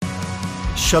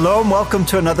Shalom, welcome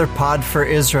to another Pod for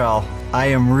Israel. I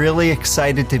am really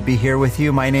excited to be here with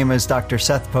you. My name is Dr.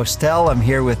 Seth Postel. I'm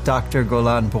here with Dr.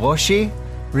 Golan Broshi.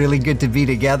 Really good to be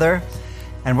together.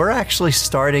 And we're actually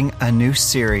starting a new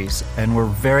series, and we're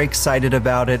very excited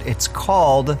about it. It's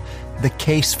called The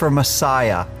Case for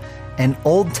Messiah, an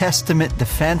Old Testament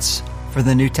defense for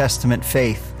the New Testament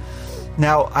faith.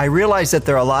 Now, I realize that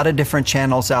there are a lot of different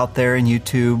channels out there in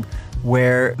YouTube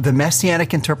where the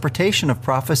messianic interpretation of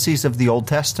prophecies of the Old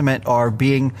Testament are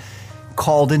being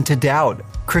called into doubt.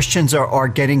 Christians are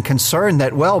getting concerned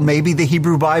that, well, maybe the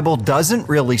Hebrew Bible doesn't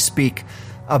really speak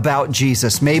about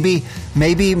Jesus. Maybe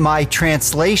my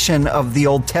translation of the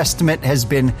Old Testament has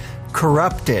been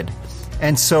corrupted.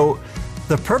 And so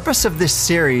the purpose of this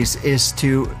series is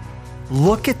to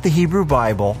look at the Hebrew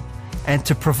Bible and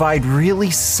to provide really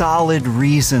solid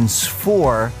reasons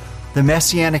for the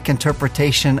messianic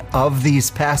interpretation of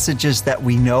these passages that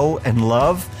we know and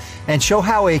love, and show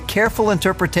how a careful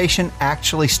interpretation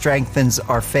actually strengthens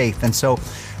our faith. And so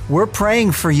we're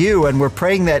praying for you, and we're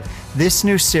praying that this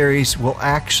new series will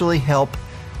actually help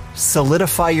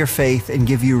solidify your faith and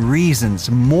give you reasons,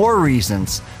 more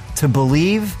reasons to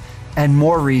believe and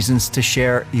more reasons to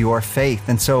share your faith.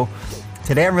 And so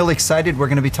today I'm really excited. We're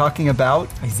going to be talking about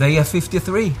Isaiah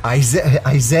 53.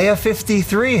 Isaiah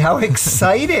 53. How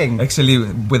exciting. Actually,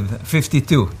 with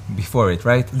 52 before it,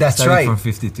 right? That's starting right. From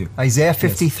 52. Isaiah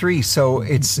 53. Yes. So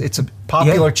it's a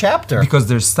popular chapter. Because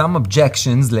there's some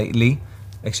objections lately.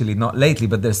 Actually, not lately,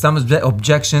 but there's some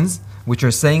objections which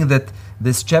are saying that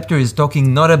this chapter is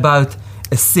talking not about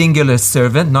a singular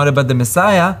servant, not about the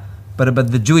Messiah, but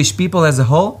about the Jewish people as a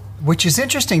whole. Which is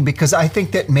interesting, because I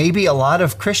think that maybe a lot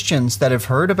of Christians that have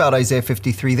heard about Isaiah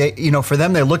 53, for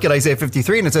them, they look at Isaiah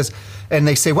 53 and it says, and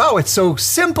they say, wow, it's so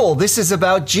simple. This is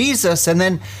about Jesus. And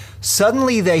then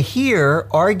suddenly they hear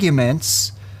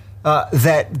arguments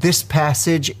that this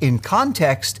passage in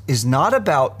context is not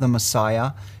about the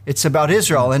Messiah. It's about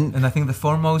Israel. And I think the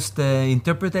foremost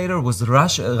interpreter was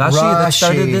Rashi that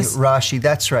started this. Rashi,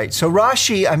 that's right. So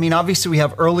Rashi, obviously we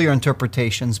have earlier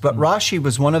interpretations, but Rashi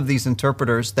was one of these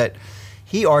interpreters that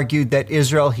he argued that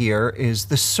Israel here is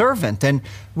the servant. And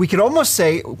we could almost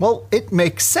say, well, it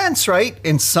makes sense, right?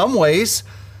 In some ways,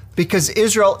 because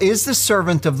Israel is the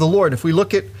servant of the Lord. If we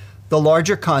look at the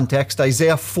larger context,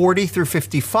 Isaiah 40 through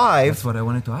 55. That's what I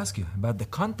wanted to ask you about the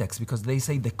context, because they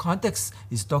say the context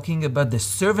is talking about the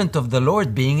servant of the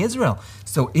Lord being Israel.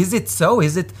 So is it so?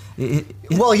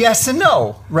 Well, yes and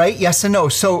no, right? Yes and no.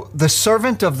 So the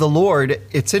servant of the Lord,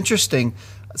 it's interesting.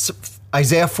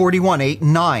 Isaiah 41, 8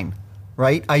 and 9.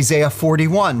 Right? Isaiah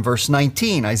 41, verse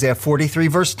 19, Isaiah 43,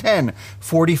 verse 10,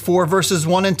 44, verses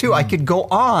 1 and 2. I could go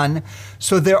on.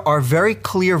 So there are very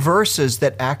clear verses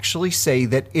that actually say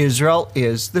that Israel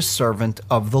is the servant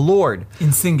of the Lord.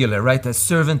 In singular, right? A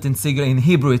servant in singular. In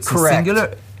Hebrew, it's correct.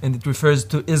 Singular, and it refers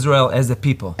to Israel as a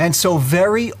people. And so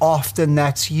very often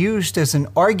that's used as an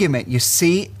argument. You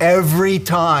see, every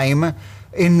time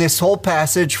in this whole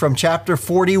passage from chapter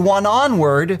 41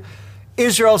 onward,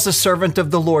 Israel's a servant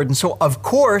of the Lord. And so, of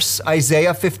course,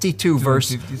 Isaiah 52,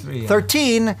 verse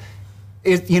 13,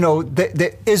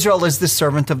 Israel is the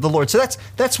servant of the Lord. So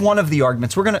that's one of the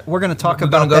arguments. We're gonna talk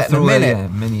about that in a minute.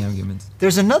 Many arguments.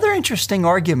 There's another interesting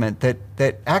argument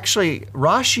that actually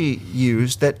Rashi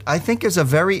used that I think is a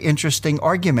very interesting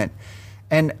argument.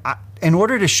 And in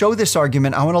order to show this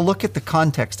argument, I want to look at the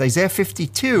context. Isaiah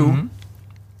 52,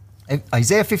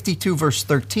 verse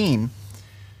 13.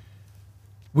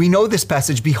 We know this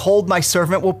passage, behold, my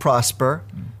servant will prosper.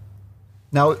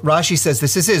 Now, Rashi says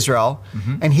this is Israel,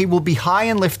 and he will be high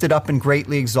and lifted up and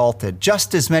greatly exalted.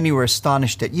 Just as many were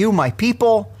astonished at you, my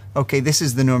people. Okay, this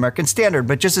is the New American Standard,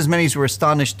 but just as many as were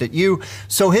astonished at you,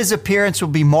 so his appearance will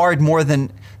be marred more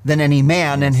than any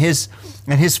man, and his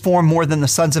form more than the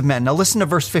sons of men. Now listen to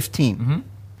verse 15.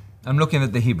 I'm looking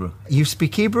at the Hebrew. You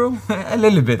speak Hebrew? A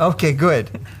little bit. Okay,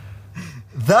 good.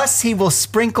 Thus he will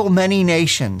sprinkle many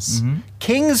nations.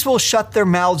 Kings will shut their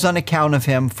mouths on account of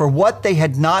him. For what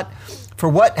had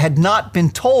not been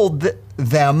told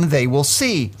them, they will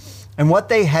see. And what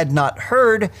they had not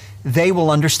heard, they will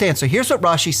understand. So here's what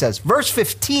Rashi says. Verse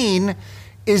 15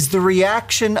 is the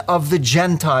reaction of the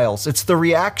Gentiles. It's the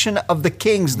reaction of the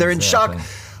kings. They're in shock.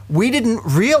 We didn't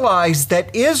realize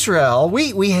that Israel,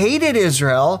 we hated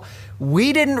Israel.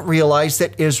 We didn't realize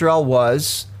that Israel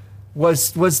was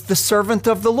the servant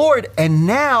of the Lord. And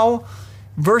now,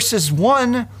 verses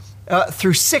 1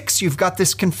 through 6, you've got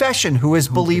this confession. Who has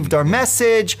believed our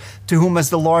message? To whom has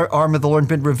the arm of the Lord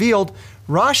been revealed?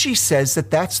 Rashi says that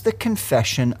that's the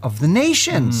confession of the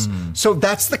nations. So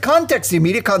that's the context, the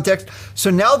immediate context. So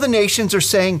now the nations are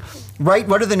saying, right,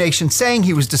 what are the nations saying?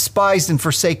 He was despised and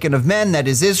forsaken of men, that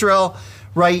is Israel,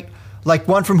 right? Like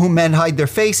one from whom men hide their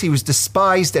face, he was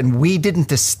despised and we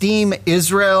didn't esteem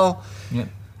Israel. Yeah.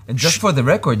 And just for the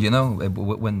record,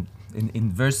 when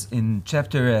in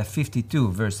chapter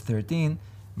 52, verse 13,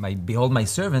 behold my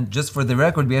servant, just for the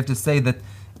record, we have to say that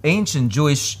ancient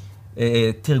Jewish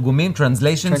Tirgumim,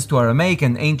 translations to Aramaic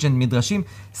and ancient Midrashim,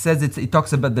 says it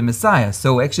talks about the Messiah.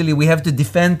 So actually we have to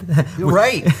defend.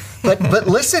 Right. But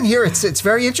listen here, it's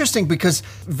very interesting because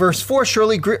verse 4,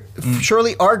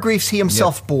 surely our griefs he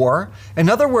himself bore. In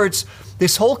other words,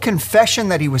 this whole confession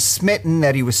that he was smitten,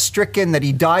 that he was stricken, that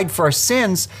he died for our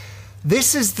sins,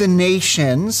 this is the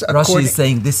nations. Rashi is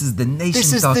saying this is the nation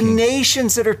This is talking. the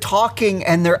nations that are talking,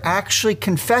 and they're actually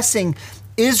confessing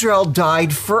Israel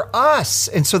died for us.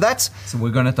 And so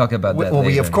we're going to talk about that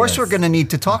later. Of course we're going to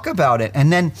need to talk about it.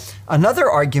 And then another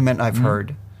argument I've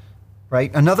heard,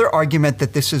 right? Another argument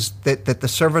that this is that the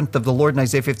servant of the Lord in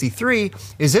Isaiah 53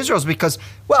 is Israel's because,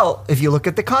 well, if you look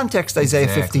at the context, Isaiah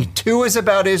 52 is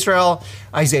about Israel,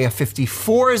 Isaiah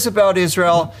 54 is about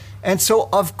Israel, and so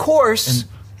of course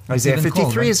Isaiah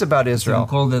 53 is about Israel.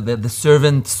 It's called the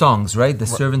servant songs, right? The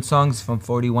servant songs from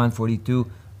 41,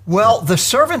 42. Well, the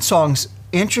servant songs,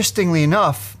 interestingly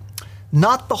enough,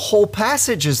 not the whole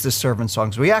passage is the servant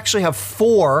songs. We actually have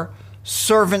 4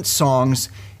 servant songs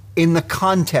in the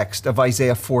context of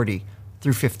Isaiah 40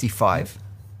 through 55.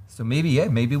 So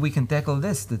maybe we can tackle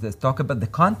this, to talk about the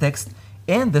context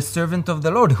and the servant of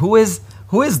the Lord. Who is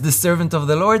the servant of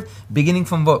the Lord, beginning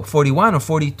from 41 or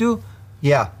 42?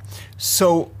 Yeah.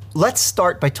 So let's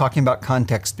start by talking about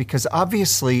context, because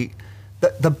obviously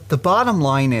the bottom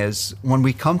line is when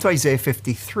we come to Isaiah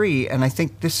 53, and I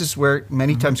think this is where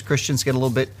many times Christians get a little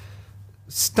bit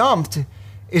stumped,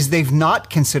 is they've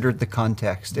not considered the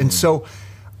context. And so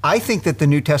I think that the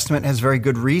New Testament has very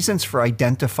good reasons for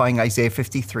identifying Isaiah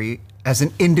 53 as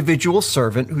an individual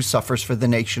servant who suffers for the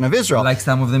nation of Israel. Like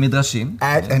some of the Midrashim.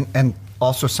 And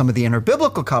also some of the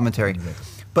interbiblical commentary. Exactly.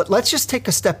 But let's just take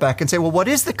a step back and say, well, what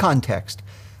is the context?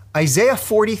 Isaiah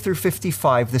 40 through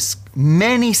 55,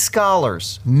 many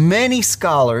scholars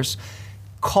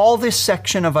call this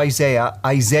section of Isaiah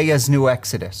Isaiah's New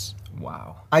Exodus.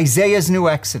 Wow. Isaiah's New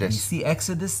Exodus. You see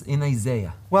Exodus in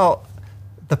Isaiah. Well,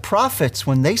 the prophets,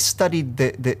 when they studied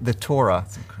the Torah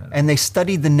and they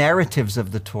studied the narratives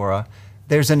of the Torah,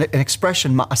 there's an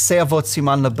expression, Ma'aseh Avot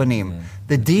Siman Labanim.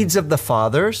 The deeds of the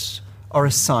fathers are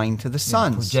assigned to the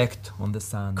sons. Project on the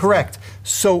sons. Correct.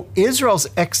 So Israel's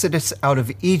exodus out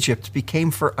of Egypt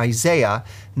became for Isaiah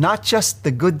not just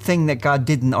the good thing that God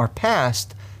did in our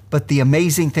past, but the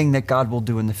amazing thing that God will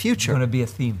do in the future. It's going to be a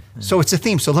theme. So it's a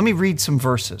theme. So let me read some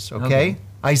verses, okay?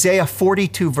 Isaiah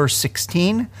 42, verse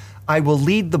 16. I will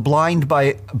lead the blind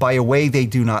by a way they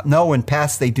do not know, and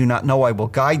paths they do not know I will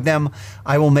guide them.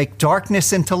 I will make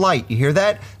darkness into light. You hear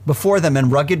that? Before them,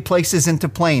 and rugged places into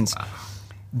plains.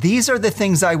 These are the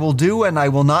things I will do, and I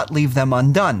will not leave them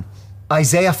undone.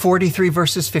 Isaiah 43,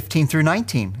 verses 15 through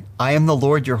 19. I am the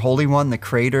Lord, your Holy One, the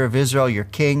Creator of Israel, your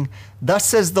King. Thus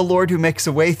says the Lord, who makes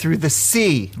a way through the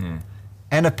sea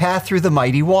and a path through the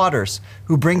mighty waters,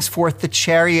 who brings forth the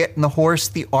chariot and the horse,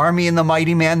 the army and the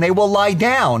mighty man. They will lie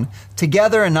down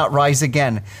together and not rise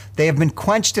again. They have been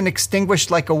quenched and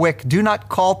extinguished like a wick. Do not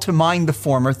call to mind the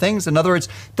former things. In other words,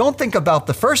 don't think about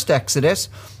the first Exodus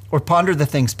or ponder the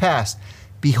things past.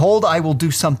 Behold, I will do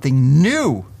something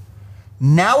new.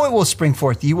 Now it will spring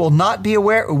forth. You will not be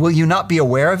aware, or will you not be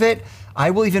aware of it? I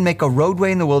will even make a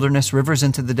roadway in the wilderness, rivers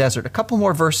into the desert. A couple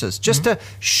more verses, just to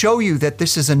show you that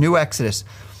this is a new Exodus.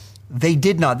 They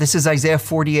did not. This is Isaiah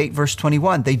 48, verse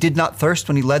 21. They did not thirst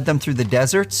when he led them through the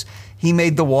deserts. He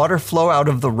made the water flow out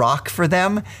of the rock for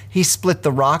them. He split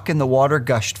the rock and the water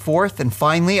gushed forth. And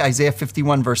finally, Isaiah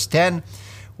 51, verse 10.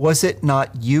 Was it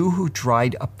not you who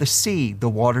dried up the sea, the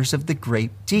waters of the great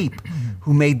deep,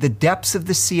 who made the depths of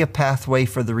the sea a pathway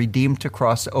for the redeemed to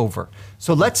cross over?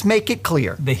 So let's make it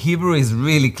clear. The Hebrew is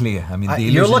really clear. I mean,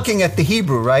 You're looking at the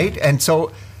Hebrew, right? And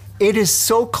so it is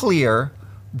so clear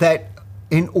that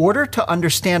in order to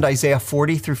understand Isaiah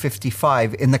 40 through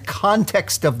 55 in the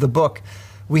context of the book,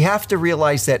 we have to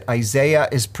realize that Isaiah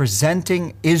is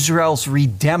presenting Israel's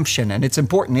redemption, and it's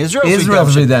important.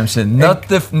 Israel's redemption, not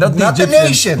the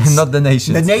nations. Not the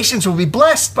nations. The nations will be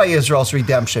blessed by Israel's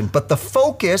redemption, but the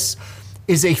focus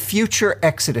is a future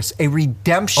exodus, a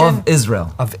redemption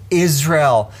of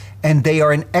Israel. And they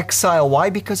are in exile. Why?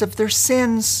 Because of their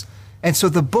sins. And so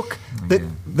the book,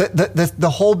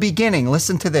 the whole beginning,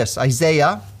 listen to this,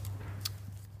 Isaiah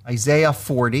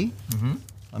 40.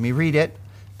 Let me read it.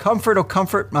 Comfort, O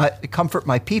comfort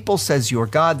my people, says your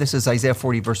God. This is Isaiah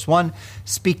 40, verse 1.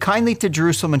 Speak kindly to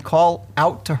Jerusalem and call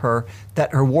out to her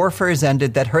that her warfare is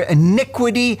ended, that her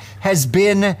iniquity has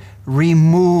been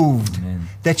removed,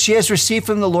 that she has received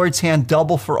from the Lord's hand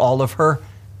double for all of her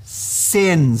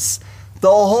sins. The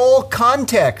whole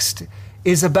context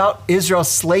is about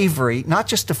Israel's slavery, not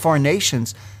just to foreign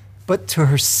nations, but to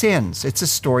her sins. It's a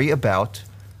story about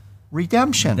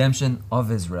redemption. Redemption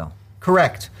of Israel.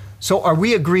 Correct. So are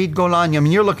we agreed, Golan? I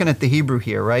mean, you're looking at the Hebrew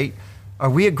here, right?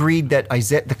 Are we agreed that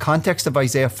the context of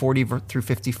Isaiah 40 through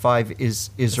 55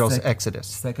 is Israel's exodus?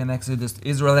 Second Exodus,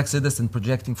 Israel Exodus, and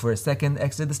projecting for a second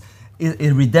Exodus.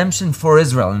 Redemption for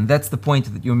Israel, and that's the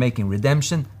point that you're making.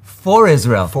 Redemption for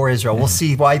Israel. For Israel. We'll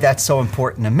see why that's so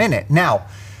important in a minute. Now,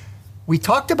 we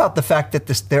talked about the fact that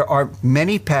there are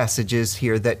many passages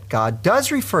here that God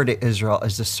does refer to Israel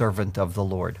as the servant of the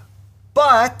Lord.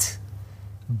 But,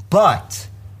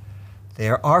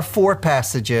 there are 4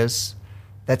 passages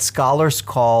that scholars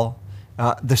call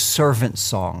the servant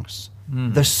songs.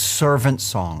 The servant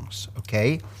songs,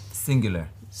 okay? Singular.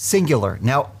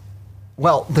 Now,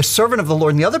 well, the servant of the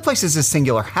Lord in the other places is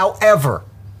singular. However,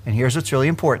 and here's what's really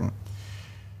important.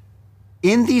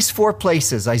 In these 4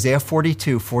 places, Isaiah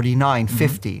 42, 49,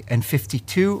 50, and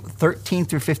 52, 13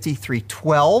 through 53,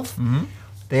 12,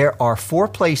 there are 4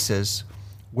 places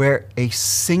where a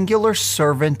singular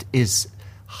servant is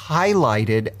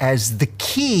highlighted as the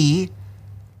key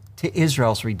to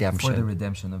Israel's redemption. For the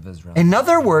redemption of Israel. In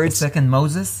other words, second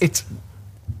Moses?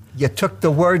 You took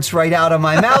the words right out of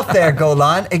my mouth there,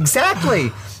 Golan.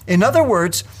 Exactly. In other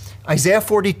words, Isaiah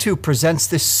 42 presents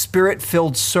this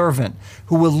spirit-filled servant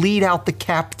who will lead out the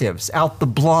captives, out the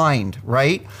blind,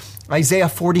 right? Isaiah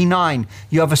 49,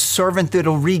 you have a servant that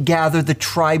will regather the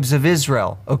tribes of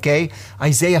Israel, okay?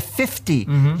 Isaiah 50,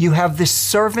 you have this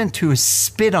servant who is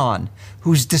spit on,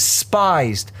 who's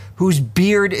despised, whose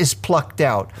beard is plucked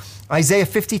out. Isaiah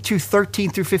 52, 13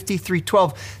 through 53,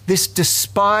 12, this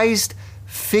despised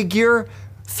figure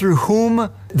through whom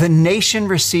the nation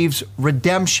receives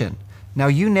redemption. Now,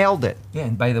 you nailed it. Yeah,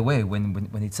 and by the way,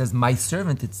 when it says my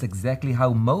servant, it's exactly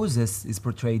how Moses is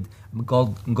portrayed.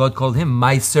 God called him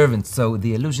my servant. So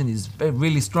the allusion is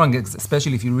really strong,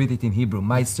 especially if you read it in Hebrew.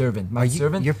 My servant, my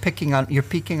servant. You're peeking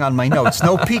on my notes.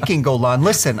 No peeking, Golan.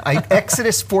 Listen,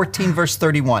 Exodus 14, verse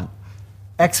 31.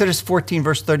 Exodus 14,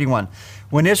 verse 31.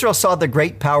 When Israel saw the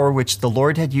great power which the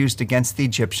Lord had used against the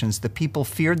Egyptians, the people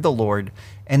feared the Lord,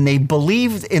 and they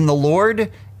believed in the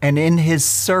Lord and in his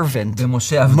servant,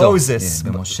 Moses.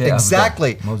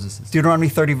 Exactly. Deuteronomy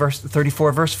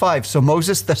 34, verse 5. So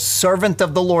Moses, the servant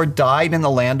of the Lord, died in the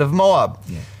land of Moab.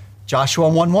 Yeah.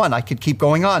 Joshua 1:1. I could keep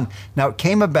going on. Now, it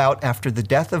came about after the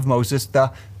death of Moses,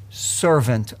 the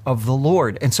servant of the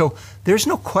Lord. And so there's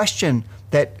no question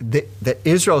that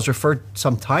Israel is referred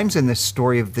sometimes in this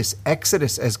story of this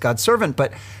Exodus as God's servant.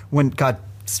 But when God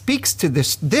speaks to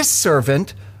this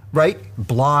servant, right,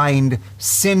 blind,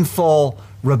 sinful,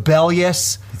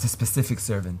 rebellious. It's a specific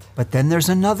servant. But then there's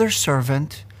another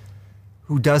servant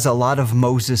who does a lot of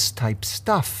Moses-type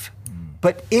stuff.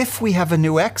 But if we have a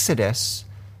new Exodus,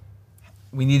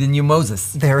 we need a new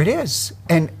Moses. There it is.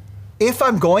 And if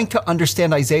I'm going to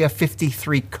understand Isaiah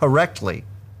 53 correctly,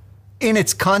 in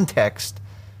its context,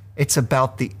 it's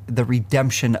about the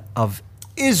redemption of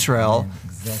Israel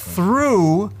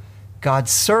through God's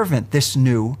servant, this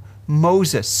new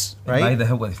Moses, right? And by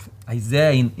the way,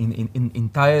 Isaiah in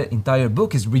entire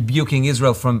book is rebuking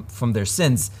Israel from their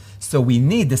sins. So we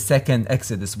need the second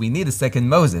Exodus. We need a second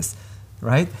Moses,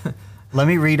 right? Let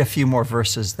me read a few more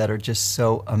verses that are just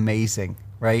so amazing,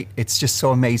 right? It's just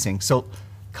so amazing. So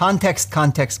context.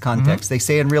 They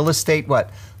say in real estate, what?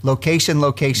 Location,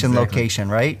 location,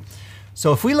 right?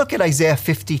 So if we look at Isaiah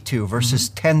 52, verses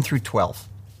 10 through 12,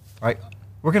 right?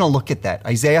 We're going to look at that.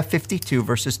 Isaiah 52,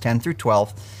 verses 10 through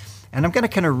 12. And I'm going to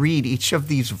kind of read each of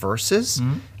these verses,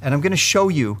 and I'm going to show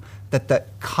you that the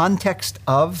context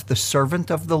of the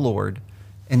servant of the Lord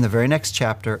in the very next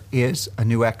chapter is a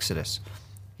new Exodus.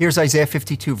 Here's Isaiah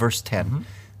 52, verse 10.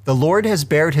 The Lord has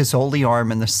bared his holy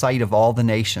arm in the sight of all the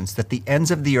nations, that the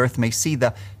ends of the earth may see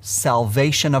the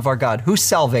salvation of our God. Whose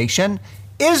salvation?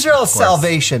 Israel's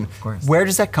salvation. Where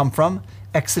does that come from?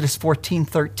 Exodus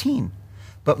 14:13.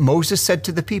 But Moses said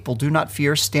to the people, do not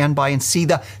fear, stand by and see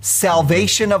the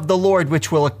salvation of the Lord,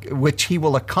 which he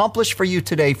will accomplish for you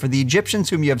today. For the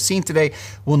Egyptians whom you have seen today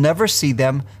will never see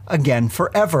them again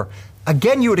forever.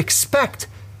 Again, you would expect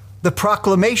The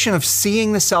proclamation of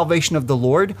seeing the salvation of the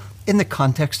Lord in the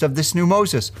context of this new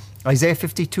Moses. Isaiah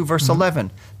 52, verse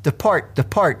 11. Depart,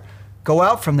 depart, go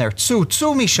out from there. Tzu,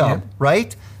 tzu misham,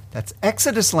 right? That's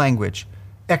Exodus language.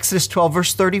 Exodus 12,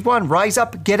 verse 31. Rise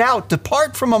up, get out,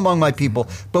 depart from among my people,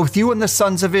 both you and the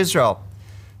sons of Israel.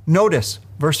 Notice,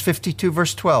 verse 52,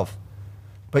 verse 12.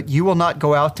 But you will not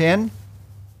go out in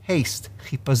haste,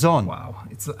 chipazon. Wow.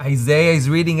 It's Isaiah is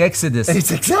reading Exodus.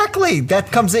 It's exactly.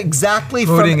 That comes exactly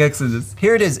Quoting from Exodus.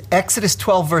 Here it is, Exodus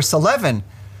 12, verse 11.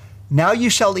 Now you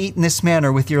shall eat in this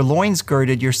manner, with your loins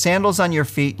girded, your sandals on your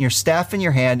feet, and your staff in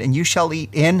your hand, and you shall eat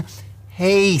in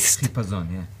haste.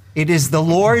 Chipazon, yeah. It is the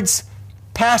Lord's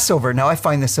Passover. Now I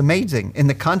find this amazing. In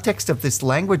the context of this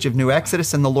language of New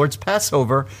Exodus and the Lord's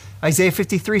Passover, Isaiah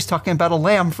 53 is talking about a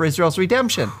lamb for Israel's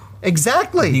redemption.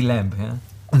 Exactly. The lamb, yeah.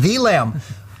 The lamb.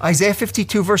 Isaiah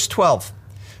 52, verse 12.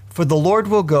 For the Lord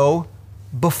will go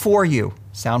before you.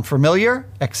 Sound familiar?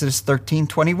 Exodus 13,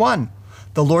 21.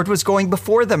 The Lord was going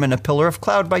before them in a pillar of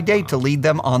cloud by day to lead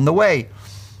them on the way.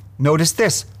 Notice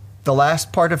this, the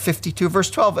last part of 52,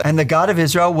 verse 12. And the God of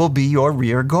Israel will be your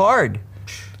rear guard.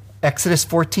 Exodus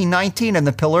 14, 19. And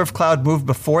the pillar of cloud moved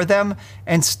before them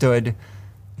and stood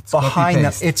behind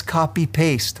them. copy-paste. It's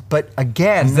copy-paste. But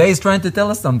again, Isaiah is trying to tell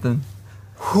us something.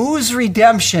 whose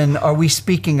redemption are we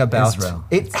speaking about? Israel.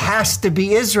 It has to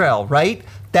be Israel, right?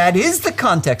 That is the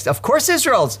context. Of course,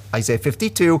 Israel's Isaiah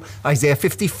 52, Isaiah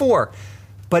 54.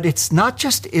 But it's not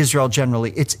just Israel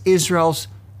generally, it's Israel's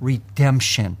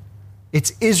redemption.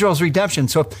 It's Israel's redemption.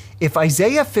 So if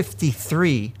Isaiah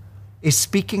 53 is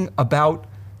speaking about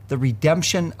the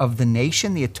redemption of the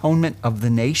nation, the atonement of the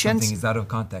nations, Something is out of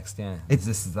context, yeah.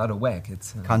 This is out of whack.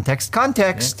 It's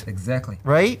context, yeah, exactly.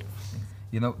 right?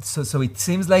 You know, so it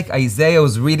seems like Isaiah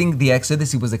was reading the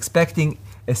Exodus. He was expecting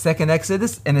a second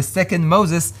Exodus and a second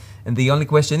Moses. And the only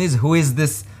question is, who is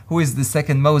this? Who is the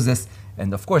second Moses?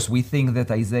 And of course, we think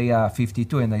that Isaiah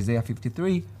 52 and Isaiah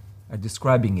 53 are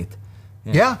describing it.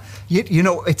 Yeah. You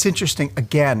know, it's interesting.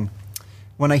 Again,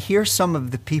 when I hear some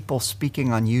of the people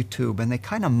speaking on YouTube and they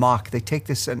kind of mock, they take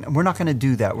this, and we're not going to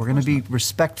do that. We're going to be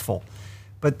respectful.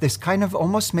 But this kind of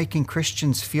almost making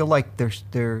Christians feel like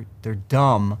they're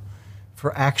dumb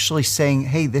for actually saying,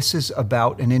 hey, this is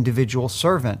about an individual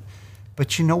servant.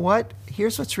 But you know what?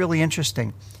 Here's what's really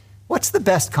interesting. What's the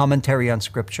best commentary on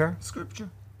Scripture? Scripture.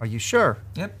 Are you sure?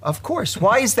 Yep. Of course.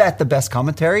 Why is that the best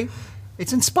commentary?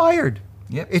 It's inspired.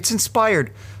 Yep. It's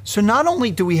inspired. So not only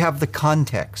do we have the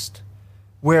context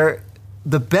where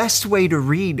the best way to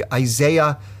read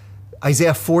Isaiah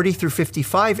 40 through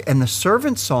 55 and the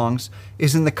servant songs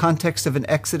is in the context of an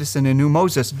Exodus and a new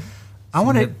Moses. I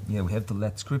want to... we have to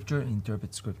let Scripture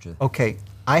interpret Scripture. Okay,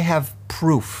 I have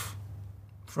proof.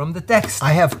 From the text.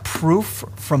 I have proof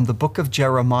from the book of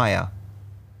Jeremiah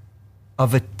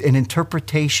of an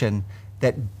interpretation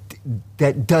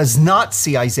that does not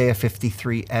see Isaiah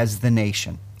 53 as the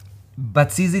nation.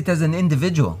 But sees it as an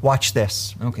individual. Watch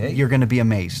this. Okay. You're going to be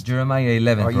amazed. Jeremiah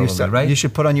 11, probably, right? You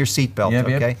should put on your seatbelt, Yep,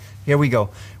 okay? yep. Here we go.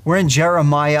 We're in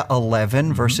Jeremiah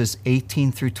 11, verses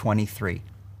 18 through 23.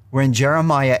 We're in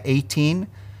Jeremiah 11,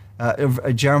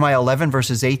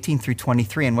 verses 18 through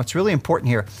 23. And what's really important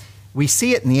here, we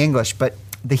see it in the English, but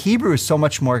the Hebrew is so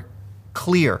much more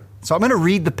clear. So I'm going to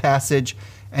read the passage,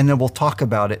 and then we'll talk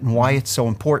about it and why it's so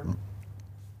important.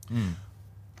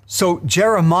 So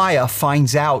Jeremiah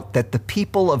finds out that the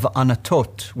people of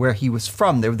Anatot, where he was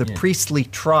from, they were the priestly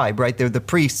tribe, right? They're the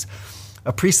priests,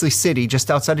 a priestly city just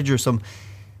outside of Jerusalem.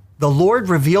 The Lord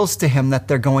reveals to him that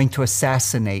they're going to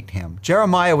assassinate him.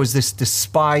 Jeremiah was this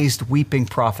despised, weeping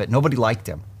prophet. Nobody liked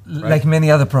him. Right? Like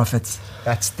many other prophets.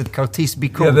 That's the Kotis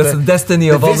Bikul. Yeah, that's the destiny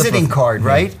of all the visiting prophets. card, Yeah.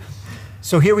 right?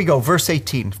 So here we go, verse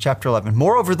 18, chapter 11.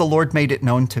 Moreover, the Lord made it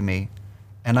known to me,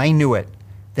 and I knew it.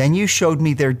 Then you showed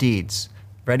me their deeds.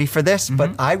 Ready for this?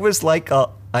 But I was like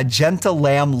a gentle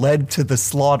lamb led to the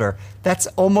slaughter. That's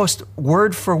almost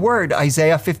word for word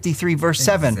Isaiah 53, verse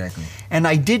 7. Exactly. And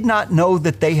I did not know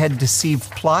that they had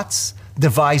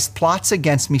devised plots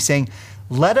against me, saying,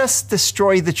 let us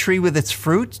destroy the tree with its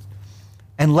fruit,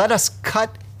 and let us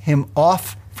cut him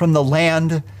off from the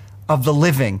land of the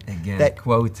living. Again,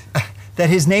 quote. That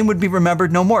his name would be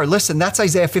remembered no more. Listen, that's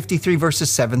Isaiah 53,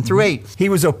 verses 7 through 8. He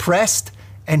was oppressed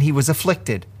and he was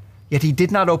afflicted, yet he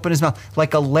did not open his mouth.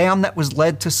 Like a lamb that was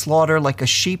led to slaughter, like a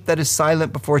sheep that is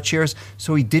silent before its shearers,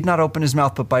 so he did not open his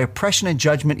mouth. But by oppression and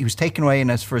judgment he was taken away.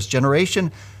 And as for his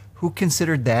generation, who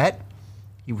considered that?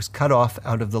 He was cut off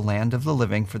out of the land of the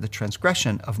living for the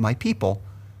transgression of my people,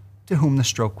 to whom the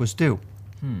stroke was due.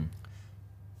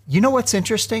 You know what's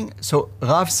interesting? So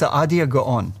Rav Saadia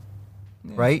Gaon,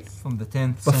 right? From the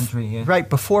 10th century, yeah. Right,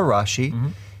 before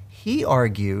Rashi, he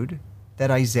argued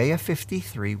that Isaiah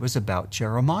 53 was about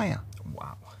Jeremiah.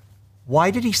 Wow.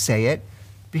 Why did he say it?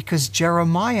 Because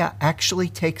Jeremiah actually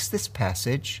takes this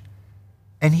passage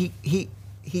and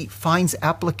he finds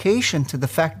application to the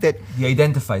fact that He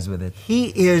identifies with it. he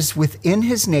is within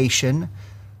his nation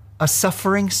a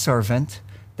suffering servant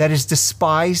that is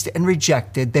despised and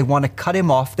rejected. They want to cut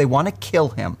him off. They want to kill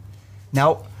him.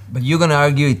 Now, But you're going to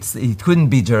argue it couldn't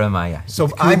be Jeremiah. so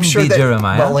It I'm couldn't sure be that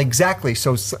Jeremiah. well, exactly.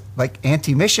 So like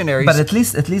anti-missionaries. But at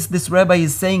least this rabbi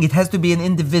is saying it has to be an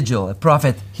individual, a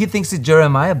prophet. He thinks it's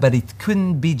Jeremiah, but it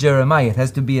couldn't be Jeremiah. It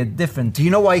has to be a different. do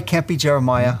you know why it can't be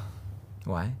Jeremiah?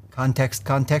 Why? Context,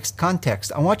 context,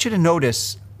 context. I want you to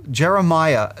notice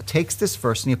Jeremiah takes this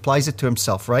verse and he applies it to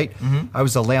himself, right? I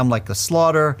was a lamb like the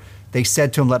slaughter. They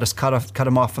said to him, let us cut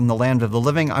him off from the land of the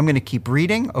living. I'm going to keep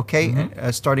reading, okay,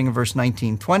 starting in verse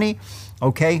 19, 20,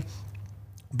 okay?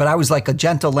 But I was like a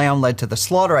gentle lamb led to the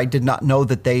slaughter. I did not know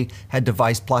that they had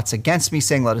devised plots against me,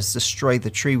 saying, let us destroy the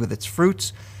tree with its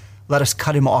fruits. Let us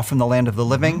cut him off from the land of the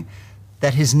living,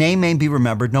 that his name may be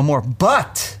remembered no more.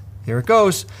 But, here it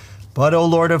goes, but, O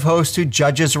Lord of hosts, who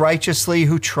judges righteously,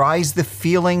 who tries the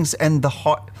feelings and the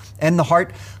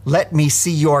heart, let me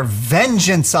see your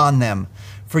vengeance on them.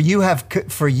 For you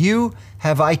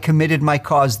have I committed my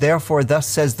cause. Therefore, thus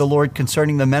says the Lord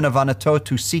concerning the men of Anatot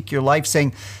who seek your life,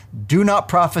 saying, do not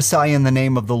prophesy in the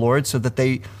name of the Lord, so that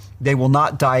they will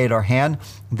not die at our hand.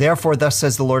 Therefore, thus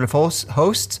says the Lord of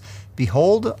hosts,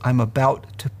 behold, I'm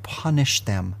about to punish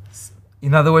them.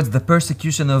 In other words, the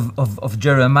persecution of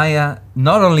Jeremiah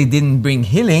not only didn't bring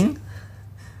healing,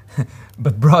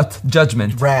 but brought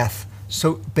judgment. Wrath.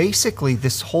 So basically,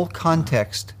 this whole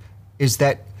context is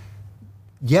that,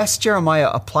 yes,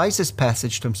 Jeremiah applies this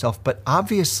passage to himself, but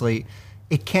obviously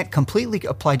it can't completely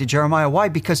apply to Jeremiah. Why?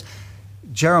 Because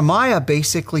Jeremiah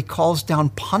basically calls down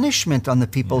punishment on the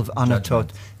people of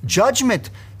Anatot. Judgment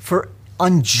for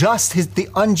the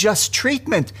unjust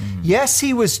treatment. Yes,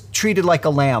 he was treated like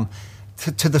a lamb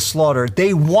to the slaughter.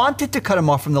 They wanted to cut him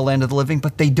off from the land of the living,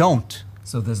 but they don't.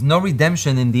 So there's no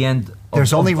redemption in the end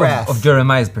There's only wrath. Of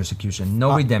Jeremiah's persecution.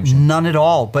 No redemption. None at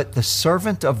all. But the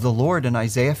servant of the Lord in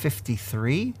Isaiah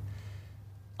 53,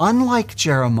 unlike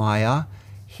Jeremiah,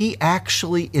 he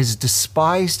actually is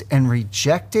despised and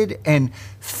rejected, and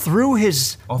through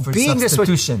his Offers being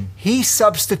substitution. this way, he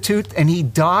substitutes and he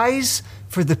dies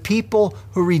for the people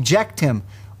who reject him.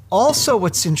 Also,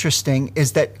 what's interesting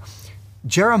is that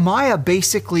Jeremiah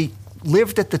basically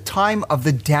lived at the time of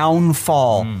the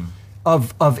downfall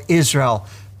of Israel.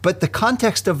 But the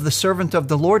context of the servant of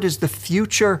the Lord is this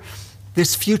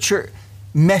future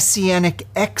messianic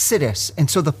exodus.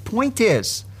 And so the point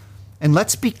is, and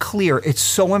let's be clear, it's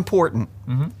so important.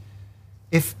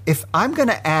 If I'm going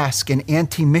to ask an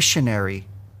anti-missionary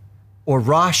or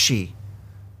Rashi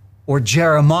or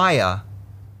Jeremiah,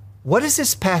 what is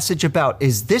this passage about?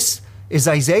 Is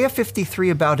Isaiah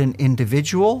 53 about an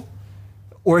individual,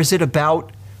 or is it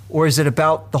about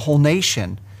the whole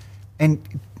nation?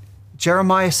 And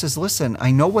Jeremiah says, listen,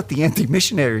 I know what the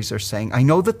anti-missionaries are saying. I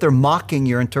know that they're mocking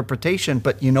your interpretation,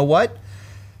 but you know what?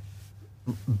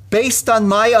 Based on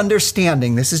my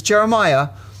understanding, this is Jeremiah,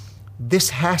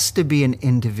 this has to be an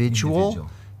individual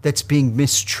that's being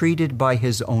mistreated by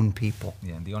his own people.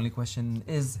 Yeah, and the only question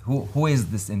is, who is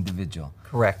this individual?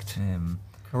 Correct.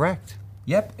 Correct.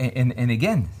 Yep, and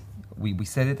again, we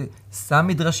said it, some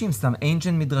midrashim, some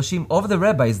ancient midrashim of the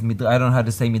rabbis, I don't know how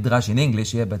to say midrash in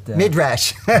English, but...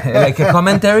 Midrash. like a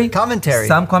commentary? Commentary.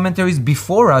 Some commentaries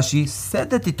before Rashi said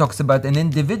that it talks about an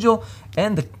individual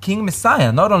and the King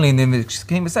Messiah, not only an individual,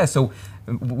 King Messiah. So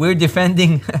we're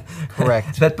defending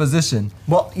Correct. that position.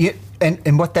 Well,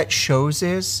 and what that shows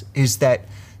is that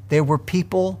there were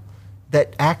people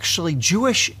that actually,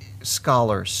 Jewish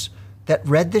scholars, that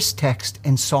read this text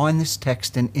and saw in this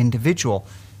text an individual.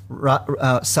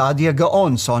 Saadia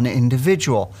Gaon saw an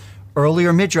individual.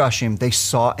 Earlier Midrashim, they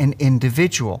saw an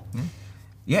individual.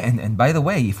 Yeah, and by the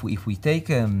way, if we take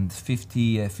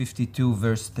 52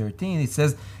 verse 13, it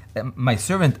says, "My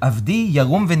servant Avdi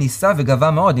Yarum v'nisa v'gava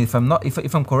ma'od."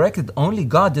 If I'm corrected, only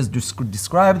God is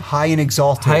described High and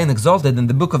exalted. in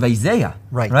the book of Isaiah.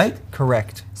 Right?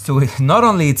 Correct. So not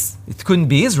only it couldn't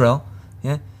be Israel,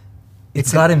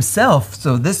 it's God Himself.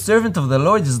 So this servant of the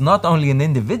Lord is not only an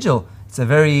individual. It's a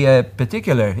very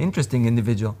particular, interesting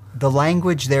individual. The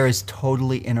language there is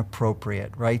totally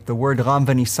inappropriate, right? The word Ram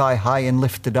v'nisai, high and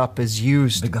lifted up, is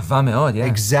used. V'gava me'od, yeah.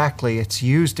 Exactly. It's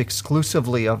used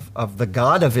exclusively of the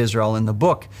God of Israel in the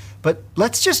book. But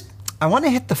I want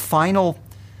to hit the final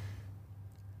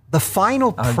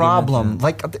Argument, problem. yeah.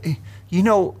 Like,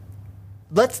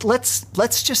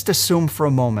 let's just assume for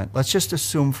a moment. Let's just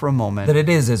assume for a moment That it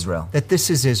is Israel. that this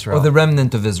is Israel. Or the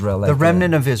remnant of Israel. The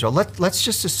remnant of Israel. Let's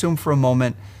just assume for a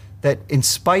moment that in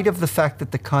spite of the fact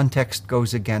that the context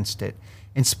goes against it,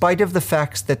 in spite of the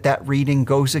fact that that reading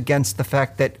goes against the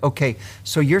fact that, okay,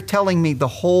 so you're telling me the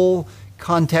whole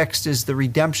context is the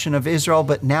redemption of Israel,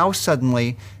 but now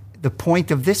suddenly the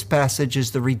point of this passage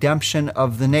is the redemption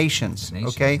of the nations,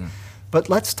 okay? Yeah. But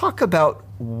let's talk about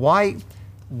why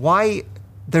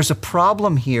there's a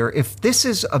problem here. If this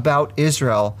is about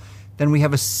Israel, then we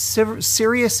have a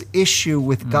serious issue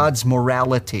with God's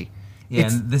morality. Yeah,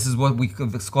 and this is what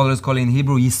the scholars call in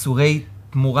Hebrew Yisurei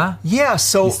Tmura. Yeah,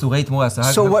 so Yisurei Tmura.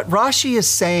 So what Rashi is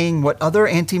saying, what other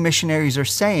anti-missionaries are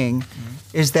saying,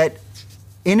 is that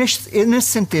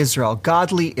innocent Israel,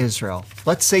 godly Israel,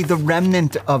 let's say the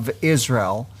remnant of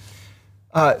Israel,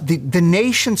 the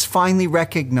nations finally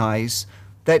recognize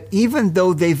that even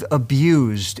though they've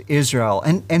abused Israel,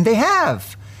 and they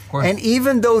have, and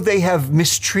even though they have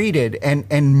mistreated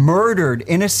and murdered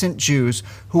innocent Jews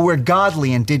who were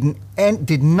godly and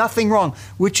did nothing wrong,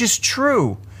 which is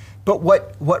true, but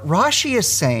what Rashi is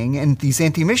saying, and these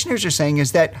anti-missionaries are saying,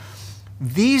 is that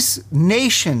these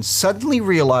nations suddenly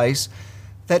realize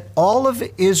that all of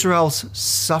Israel's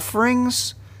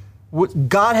sufferings,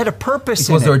 God had a purpose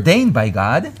in it. It was ordained by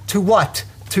God. To what?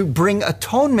 To bring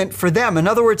atonement for them. In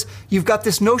other words, you've got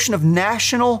this notion of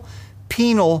national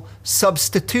penal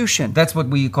substitution. That's what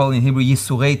we call in Hebrew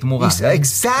Yisurei Tmura.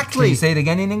 Exactly. Can you say it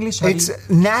again in English? It's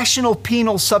national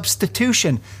penal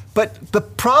substitution. But the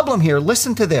problem here,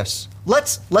 listen to this.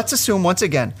 Let's assume once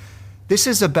again, this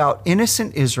is about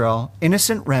innocent Israel,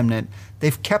 innocent remnant.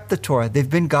 They've kept the Torah. They've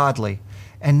been godly.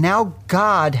 And now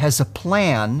God has a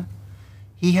plan.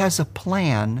 He has a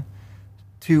plan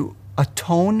to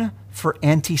atone for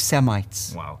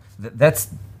anti-Semites. Wow. That's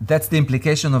the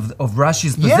implication of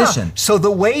Rashi's position. Yeah. So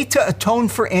the way to atone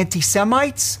for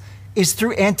anti-Semites is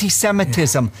through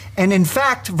anti-Semitism. Yeah. And in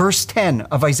fact, verse 10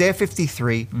 of Isaiah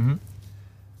 53,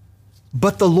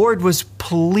 but the Lord was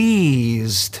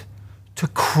pleased to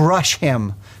crush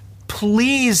him,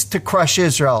 pleased to crush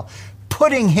Israel,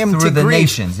 putting him through to the grief.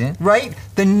 Nations, yeah? Right?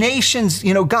 The nations,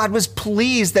 God was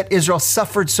pleased that Israel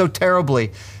suffered so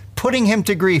terribly, putting him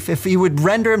to grief if he would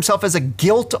render himself as a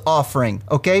guilt offering,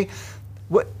 okay?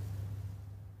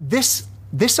 This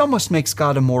almost makes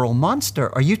God a moral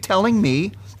monster. Are you telling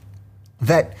me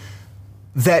that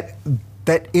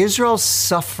Israel's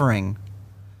suffering,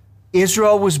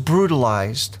 Israel was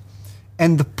brutalized,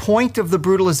 and the point of the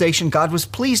brutalization, God was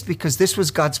pleased because this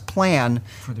was God's plan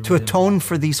to atone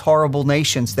for these horrible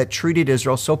nations that treated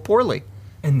Israel so poorly?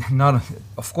 And not,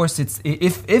 of course, it's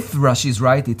if Rashi is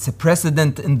right, it's a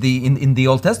precedent in the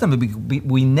Old Testament.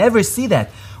 We never see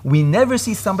that. We never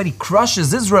see somebody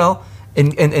crushes Israel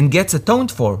and gets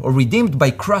atoned for or redeemed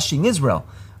by crushing Israel.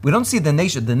 We don't see the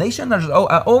nation. The nation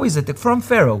are always from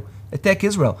Pharaoh attack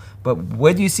Israel. But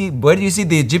where do you see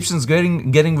the Egyptians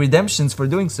getting redemptions for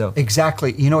doing so?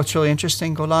 Exactly. You know what's really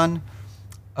interesting, Golan?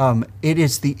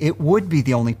 It would be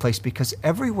the only place, because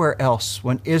everywhere else,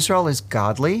 when Israel is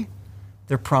godly,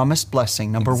 they're promised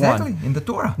blessing, number one. Exactly, in the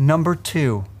Torah. Number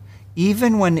two,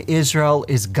 even when Israel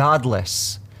is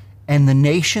godless and the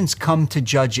nations come to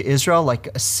judge Israel, like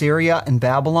Assyria and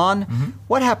Babylon,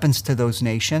 what happens to those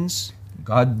nations?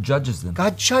 God judges them.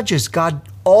 God judges. God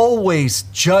always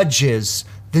judges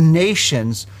the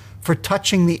nations for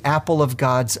touching the apple of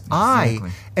God's eye.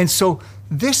 And so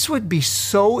this would be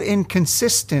so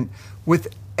inconsistent with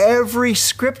every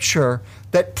scripture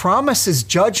that promises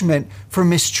judgment for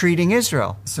mistreating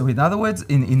Israel. So in other words,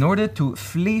 in order to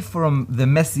flee from the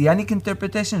messianic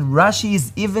interpretation, Rashi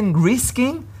is even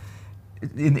risking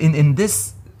in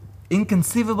this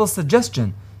inconceivable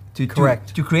suggestion to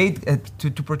create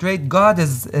to portray God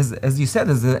as you said,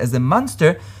 as a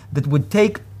monster that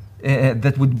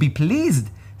would be pleased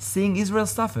seeing Israel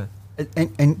suffer.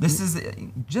 And this is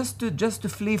just to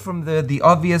flee from the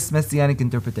obvious messianic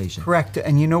interpretation. Correct.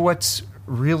 And you know what's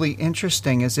really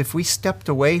interesting is if we stepped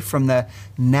away from the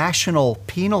national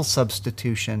penal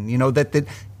substitution, that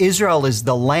Israel is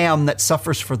the lamb that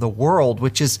suffers for the world,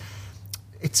 which is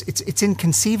it's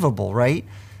inconceivable, right?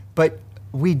 But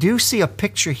we do see a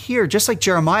picture here, just like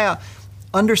Jeremiah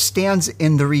understands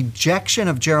in the rejection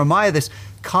of Jeremiah this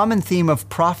common theme of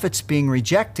prophets being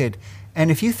rejected. And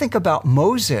if you think about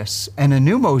Moses and a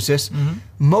new Moses,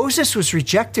 Moses was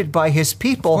rejected by his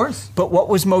people. Of course. But what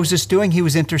was Moses doing? He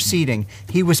was interceding.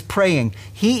 He was praying.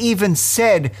 He even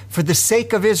said, for the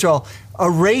sake of Israel,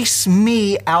 erase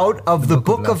me out of the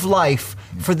book of life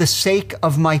for the sake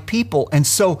of my people. And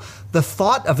so the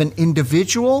thought of an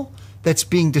individual that's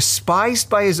being despised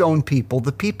by his own people,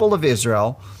 the people of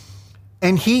Israel,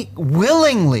 And he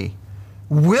willingly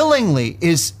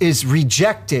is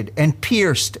rejected and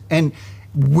pierced and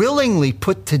willingly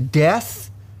put to death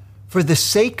for the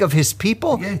sake of his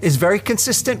people is very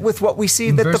consistent with what we see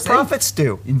that the prophets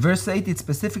do. In verse 8, it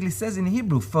specifically says in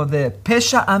Hebrew, for the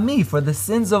pesha ami, for the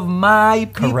sins of my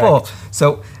people. Correct.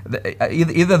 So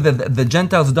either the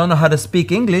Gentiles don't know how to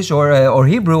speak English or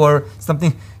Hebrew or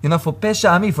something, for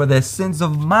pesha ami, for the sins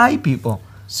of my people.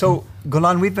 So,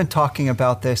 Golan, we've been talking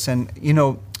about this, and,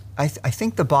 I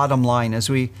think the bottom line, as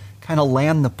we kind of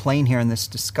land the plane here in this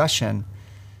discussion,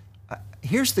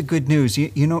 here's the good news.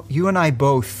 You and I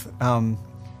both,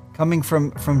 coming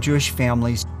from Jewish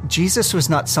families, Jesus was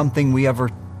not something we ever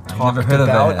talked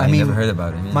about. I never heard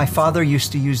about it. My father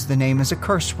used to use the name as a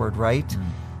curse word, right?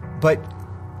 But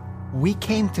we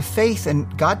came to faith, and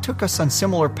God took us on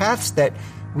similar paths that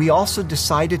we also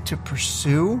decided to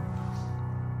pursue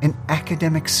an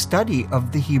academic study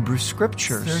of the Hebrew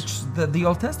Scriptures. Search the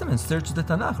Old Testament, search the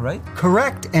Tanakh, right?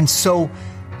 Correct. And so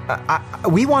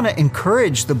we want to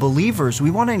encourage the believers. We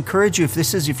want to encourage you,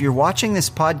 if you're watching this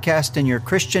podcast and you're a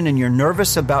Christian and you're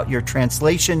nervous about your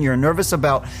translation, you're nervous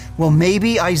about,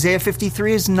 maybe Isaiah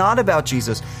 53 is not about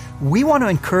Jesus. We want to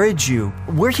encourage you.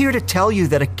 We're here to tell you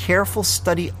that a careful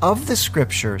study of the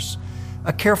Scriptures,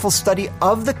 a careful study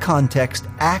of the context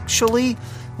actually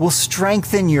will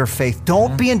strengthen your faith.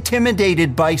 Don't be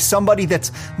intimidated by somebody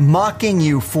that's mocking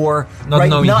you for not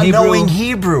knowing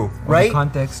Hebrew, right?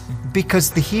 Context.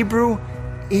 Because the Hebrew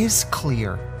is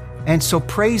clear. And so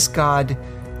praise God.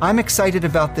 I'm excited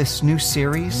about this new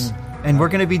series, and we're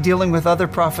going to be dealing with other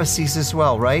prophecies as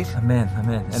well, right? Amen.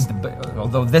 And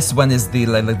although this one is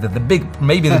the big,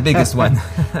 maybe the biggest one,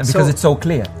 because it's so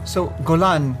clear. So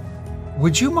Golan,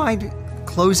 would you mind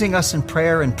closing us in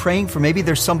prayer and praying for, maybe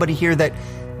there's somebody here that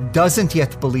doesn't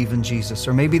yet believe in Jesus,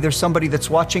 or maybe there's somebody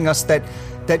that's watching us that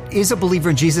is a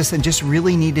believer in Jesus and just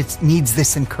really needs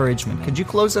this encouragement. Amen. Could you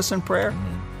close us in prayer?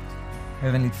 Amen.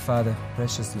 Heavenly Father,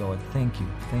 precious Lord, thank you.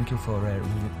 Thank you for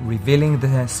revealing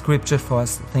the Scripture for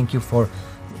us. Thank you for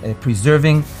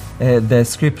preserving the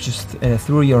Scriptures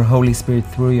through your Holy Spirit,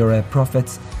 through your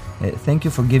prophets. Thank you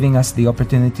for giving us the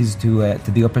opportunities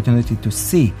to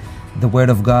see the Word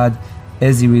of God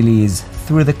as He really is,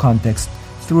 through the context,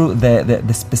 through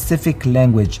the specific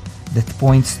language that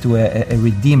points to a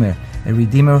Redeemer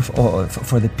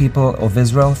for the people of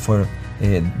Israel, for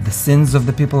the sins of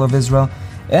the people of Israel,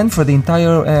 and for the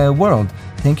entire world.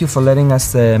 Thank you for letting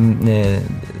us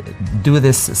do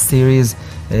this series,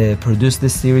 produce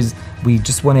this series. We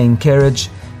just want to encourage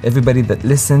everybody that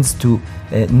listens to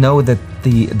know that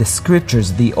the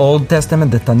Scriptures, the Old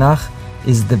Testament, the Tanakh,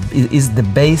 is the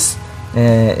base,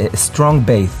 a strong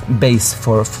base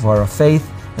for our faith,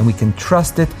 and we can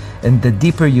trust it. And the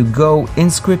deeper you go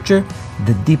in Scripture,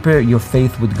 the deeper your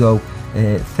faith would go.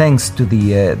 Thanks to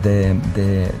the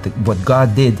what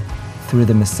God did through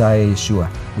the Messiah Yeshua,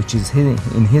 which is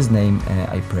in His name.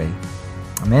 I pray.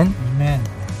 Amen. Amen.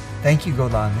 Thank you,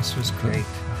 Golan. This was great.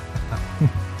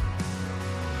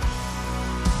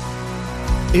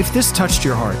 If this touched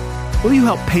your heart, will you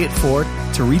help pay it forward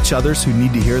to reach others who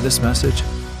need to hear this message?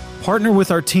 Partner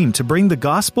with our team to bring the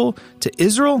gospel to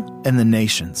Israel and the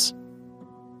nations.